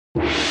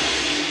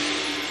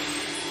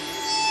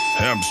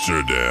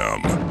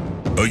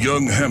Hamsterdam. A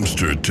young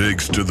hamster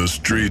takes to the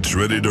streets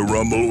ready to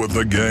rumble with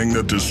the gang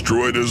that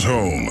destroyed his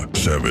home,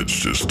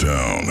 savaged his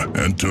town,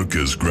 and took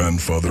his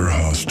grandfather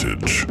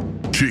hostage.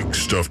 Cheek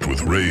stuffed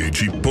with rage,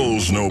 he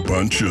pulls no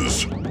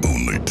punches,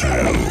 only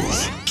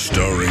tails.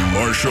 Starring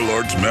martial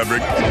arts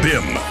maverick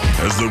Pimm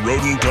as the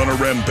rodent on a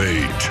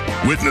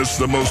rampage. Witness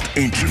the most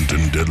ancient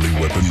and deadly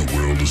weapon the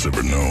world has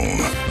ever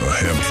known, a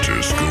hamster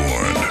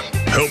scorned.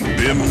 Help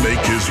Pimm make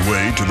his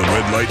way to the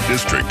red light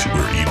district,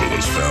 where evil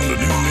has found a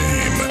new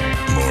name.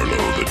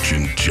 Marlo the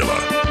Chinchilla,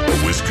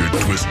 a whiskered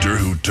twister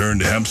who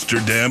turned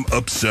Hamsterdam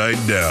upside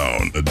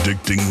down,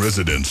 addicting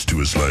residents to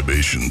his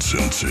libation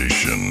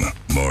sensation,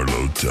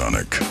 Marlo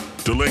Tonic.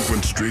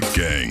 Delinquent street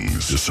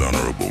gangs,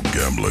 dishonorable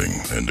gambling,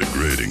 and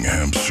degrading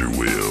hamster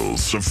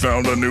wheels have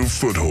found a new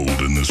foothold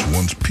in this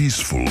once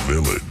peaceful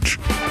village.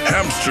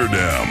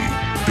 Hamsterdam,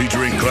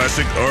 featuring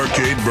classic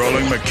arcade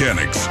brawling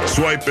mechanics,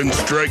 swipe and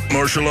strike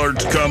martial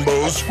arts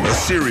combos, a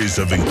series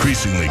of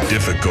increasingly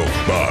difficult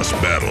boss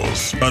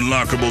battles,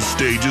 unlockable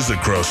stages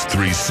across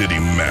 3 city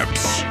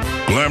maps,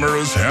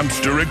 glamorous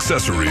hamster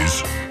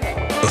accessories,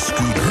 a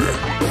scooter,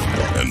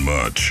 and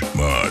much,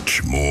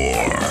 much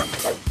more.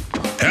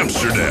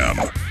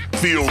 Hamsterdam.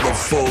 Feel the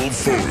full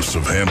force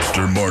of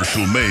hamster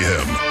martial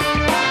mayhem.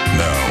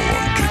 Now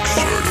on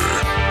Kickstarter.